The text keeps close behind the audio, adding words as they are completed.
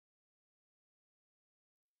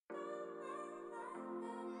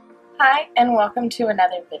Hi, and welcome to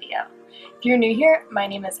another video. If you're new here, my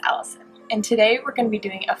name is Allison, and today we're going to be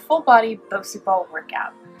doing a full body BOSU ball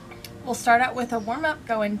workout. We'll start out with a warm-up,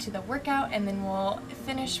 go into the workout, and then we'll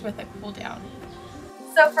finish with a cool down.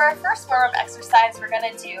 So for our first warm-up exercise, we're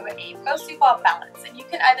going to do a BOSU ball balance, and you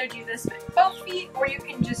can either do this with both feet or you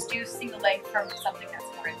can just do single leg from something that's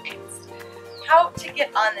more advanced. How to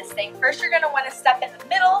get on this thing. First, you're going to want to step in the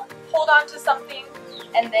middle, hold on to something,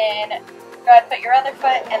 and then go ahead and put your other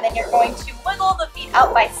foot, and then you're going to wiggle the feet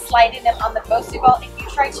out by sliding them on the BOSU ball. If you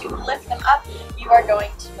try to lift them up, you are going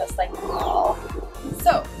to most likely fall.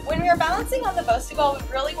 So when we are balancing on the BOSU ball,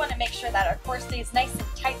 we really want to make sure that our core stays nice and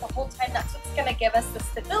tight the whole time. That's what's going to give us the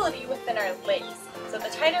stability within our legs. So the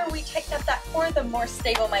tighter we tighten up that core, the more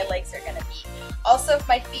stable my legs are going to be. Also, if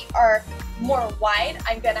my feet are more wide,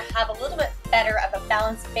 I'm going to have a little bit better of a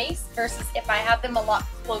balanced base versus if I have them a lot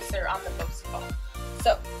closer on the BOSU ball.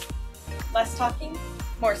 So less talking,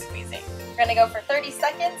 more squeezing. We're going to go for 30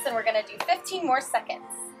 seconds and we're going to do 15 more seconds.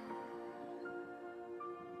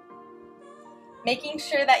 Making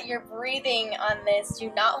sure that you're breathing on this,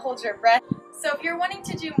 do not hold your breath. So if you're wanting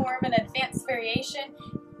to do more of an advanced variation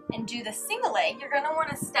and do the single leg, you're going to want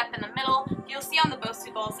to step in the middle. You'll see on the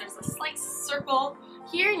BOSU balls there's a slight circle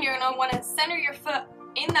here, and you're going to want to center your foot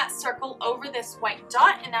in that circle over this white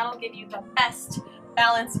dot, and that'll give you the best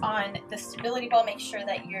balance on the stability ball. Make sure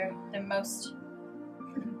that you're the most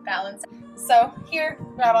balanced. So here,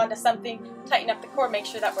 grab onto something, tighten up the core, make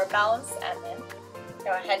sure that we're balanced, and then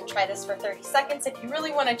go ahead and try this for 30 seconds. If you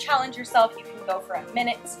really want to challenge yourself, you can go for a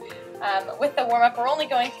minute. With the warm-up, we're only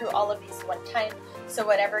going through all of these one time, so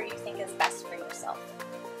whatever you think is best for yourself.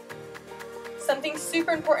 Something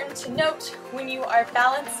super important to note when you are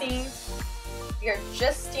balancing, you're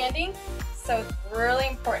just standing, so it's really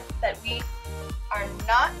important that we are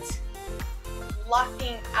not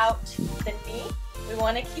locking out the knee. We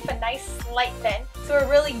want to keep a nice slight bend. So we're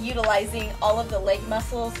really utilizing all of the leg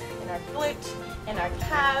muscles in our glute and our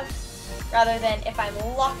calf, rather than if I'm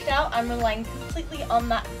locked out, I'm relying completely on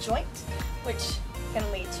that joint, which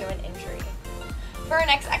can lead to an injury. For our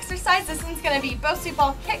next exercise, this one's going to be BOSU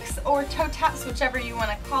ball kicks or toe taps, whichever you want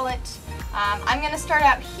to call it. I'm going to start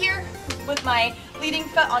out here with my leading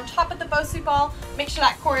foot on top of the BOSU ball. Make sure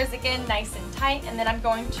that core is again nice and tight, and then I'm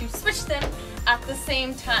going to switch them at the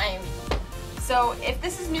same time. So if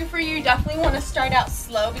this is new for you, definitely want to start out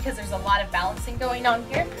slow because there's a lot of balancing going on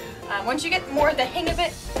here. Once you get more of the hang of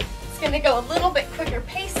it, it's going to go a little bit quicker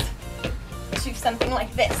pace to something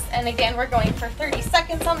like this. And again, we're going for 30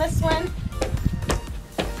 seconds on this one.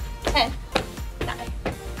 10, 9,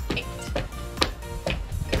 8,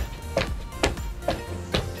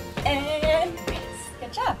 and release.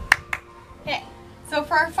 Good job. Okay, so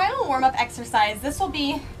for our final warm-up exercise, this will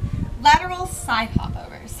be lateral side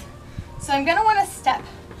hopovers. So I'm going to want to step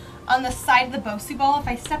on the side of the BOSU ball. If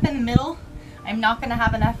I step in the middle, I'm not going to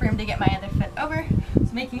have enough room to get my other foot over.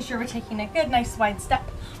 So making sure we're taking a good, nice wide step.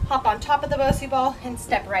 Hop on top of the BOSU ball and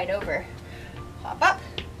step right over. Hop up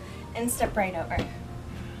and step right over.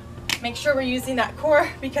 Make sure we're using that core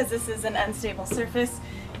because this is an unstable surface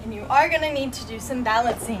and you are going to need to do some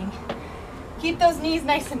balancing. Keep those knees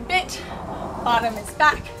nice and bent. Bottom is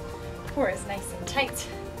back. Core is nice and tight.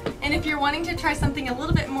 And if you're wanting to try something a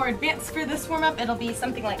little bit more advanced for this warm-up, it'll be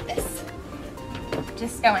something like this.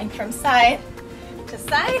 Just going from side to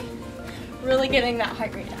side, really getting that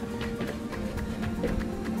heart rate up.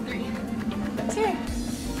 3, 2,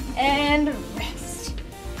 and rest.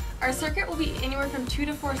 Our circuit will be anywhere from 2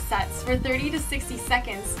 to 4 sets for 30 to 60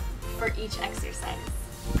 seconds for each exercise.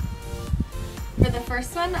 For the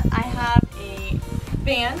first one, I have a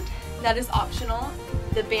band that is optional.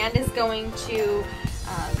 The band is going to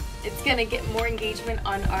it's going to get more engagement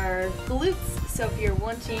on our glutes, so if you're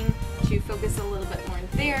wanting to focus a little bit more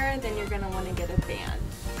there, then you're going to want to get a band.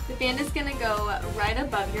 The band is going to go right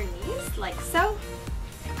above your knees, like so.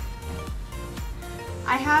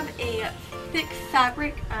 I have a thick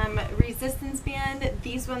fabric resistance band.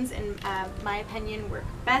 These ones, in my opinion, work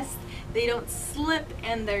best. They don't slip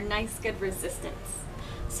and they're nice, good resistance.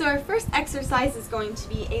 So our first exercise is going to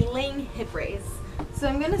be a laying hip raise. So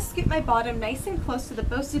I'm going to scoot my bottom nice and close to the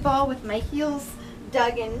BOSU ball with my heels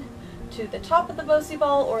dug in to the top of the BOSU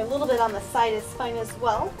ball, or a little bit on the side is fine as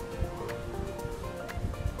well.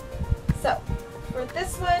 So for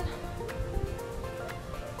this one,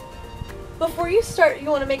 before you start, you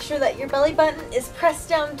want to make sure that your belly button is pressed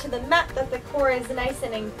down to the mat, that the core is nice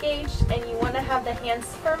and engaged, and you want to have the hands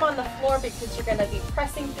firm on the floor because you're going to be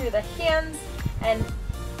pressing through the hands and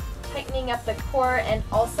tightening up the core. And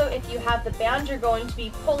also, if you have the band, you're going to be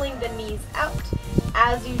pulling the knees out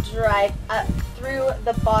as you drive up through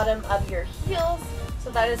the bottom of your heels So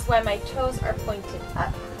that is why my toes are pointed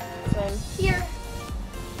up. So I'm here,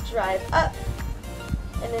 drive up,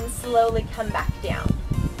 and then slowly come back down.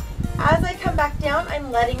 As I come back down,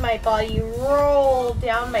 I'm letting my body roll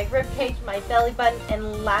down my rib cage, my belly button,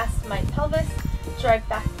 and last my pelvis. Drive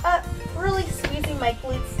back up, really squeezing my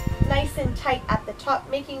glutes nice and tight at the top,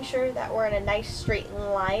 making sure that we're in a nice straight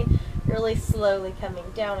line. Really slowly coming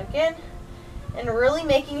down again, and really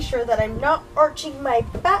making sure that I'm not arching my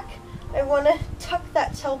back. I want to tuck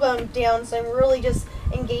that tailbone down, so I'm really just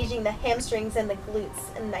engaging the hamstrings and the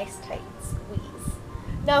glutes, a nice tight squeeze.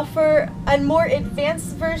 Now for a more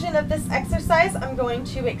advanced version of this exercise, I'm going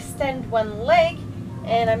to extend one leg,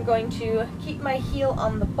 and I'm going to keep my heel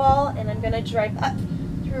on the ball, and I'm going to drive up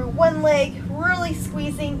through one leg, really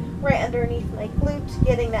squeezing right underneath my glute,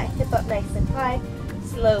 getting that hip up nice and high,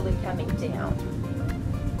 slowly coming down.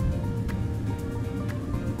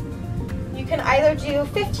 You can either do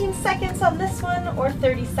 15 seconds on this one or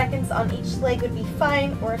 30 seconds on each leg would be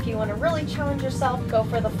fine, or if you want to really challenge yourself, go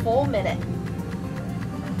for the full minute.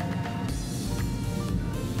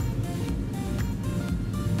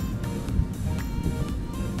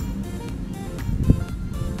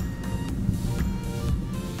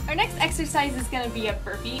 Our next exercise is going to be a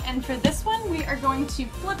burpee, and for this one we are going to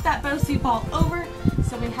flip that BOSU ball over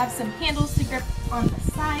so we have some handles to grip on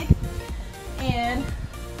the side. And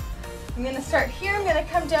I'm going to start here, I'm going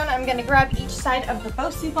to come down, I'm going to grab each side of the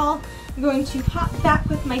BOSU ball. I'm going to hop back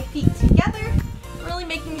with my feet together, really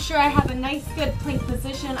making sure I have a nice good plank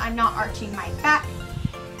position. I'm not arching my back.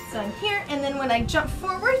 So I'm here, and then when I jump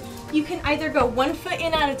forward, you can either go one foot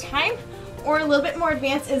in at a time, or a little bit more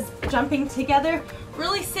advanced is jumping together,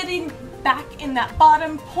 really sitting back in that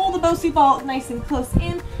bottom, pull the BOSU ball nice and close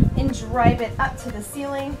in, and drive it up to the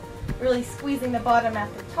ceiling, really squeezing the bottom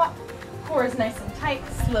at the top. Core is nice and tight,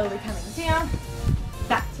 slowly coming down,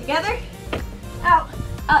 back together, out,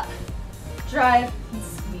 up, drive, and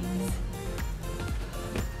squeeze.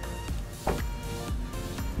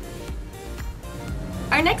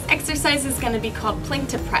 Our next exercise is going to be called plank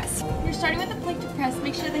to press. You're starting with the plank to press.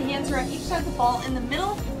 Make sure the hands are on each side of the ball in the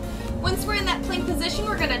middle. Once we're in that plank position,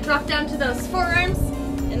 we're going to drop down to those forearms,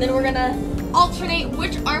 and then we're going to alternate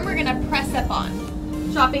which arm we're going to press up on.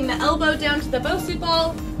 Dropping the elbow down to the BOSU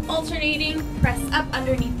ball, alternating, press up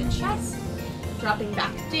underneath the chest, dropping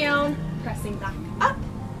back down, pressing back up.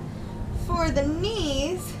 For the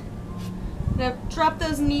knees, I'm going to drop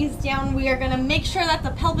those knees down. We are going to make sure that the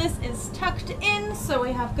pelvis is tucked in so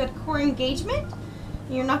we have good core engagement.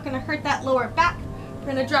 You're not going to hurt that lower back.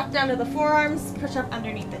 We're going to drop down to the forearms, push up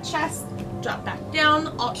underneath the chest, drop back down,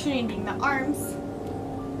 alternating the arms.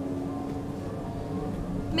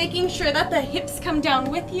 Making sure that the hips come down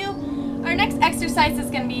with you. Our next exercise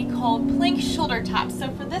is going to be called plank shoulder taps. So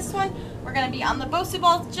for this one, we're going to be on the BOSU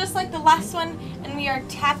ball just like the last one, and we are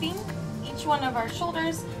tapping each one of our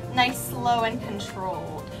shoulders, nice, slow, and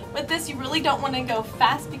controlled. With this, you really don't want to go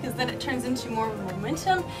fast because then it turns into more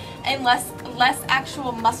momentum and less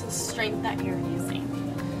actual muscle strength that you're using.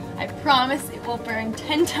 I promise it will burn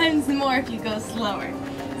 10 times more if you go slower.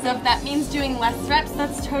 So if that means doing less reps,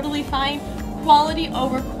 that's totally fine. Quality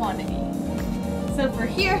over quantity. So for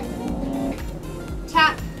here,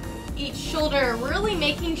 tap each shoulder, really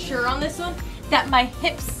making sure on this one that my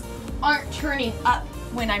hips aren't turning up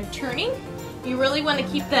when I'm turning. You really want to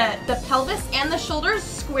keep the pelvis and the shoulders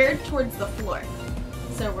squared towards the floor.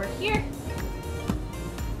 So we're here,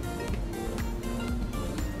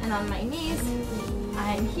 and on my knees,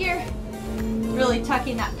 I'm here, really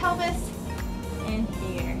tucking that pelvis, and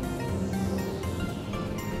here.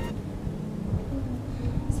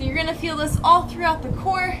 So you're going to feel this all throughout the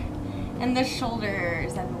core and the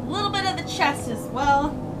shoulders and a little bit of the chest as well.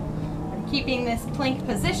 I'm keeping this plank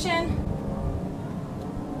position.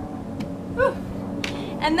 Whew.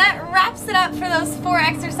 And that wraps it up for those 4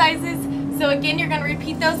 exercises. So again, you're going to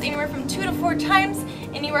repeat those anywhere from 2 to 4 times,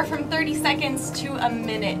 anywhere from 30 seconds to a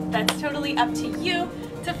minute. That's totally up to you.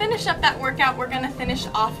 To finish up that workout, we're going to finish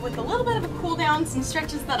off with a little bit of a cool down, some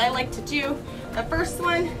stretches that I like to do. The first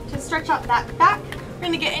one, to stretch out that back, we're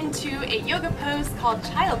going to get into a yoga pose called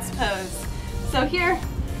child's pose. So here,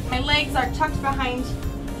 my legs are tucked behind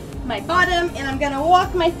my bottom, and I'm going to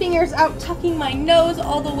walk my fingers out, tucking my nose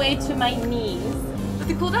all the way to my knees. With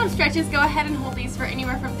the cool down stretches, go ahead and hold these for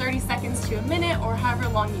anywhere from 30 seconds to a minute, or however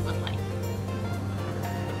long you would like.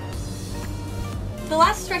 The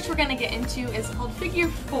last stretch we're going to get into is called figure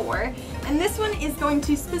 4, and this one is going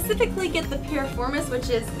to specifically get the piriformis, which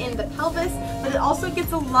is in the pelvis, but it also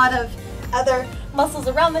gets a lot of other muscles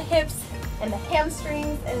around the hips and the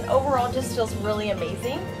hamstrings, and overall just feels really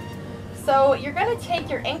amazing. So you're going to take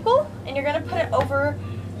your ankle and you're going to put it over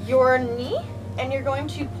your knee, and you're going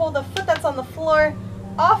to pull the foot that's on the floor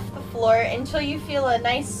off the floor until you feel a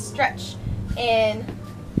nice stretch in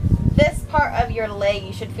this part of your leg.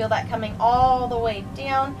 You should feel that coming all the way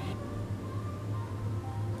down.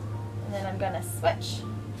 And then I'm going to switch.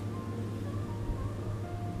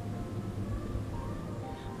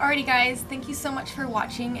 Alrighty guys, thank you so much for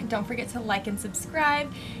watching. Don't forget to like and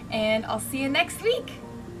subscribe, and I'll see you next week.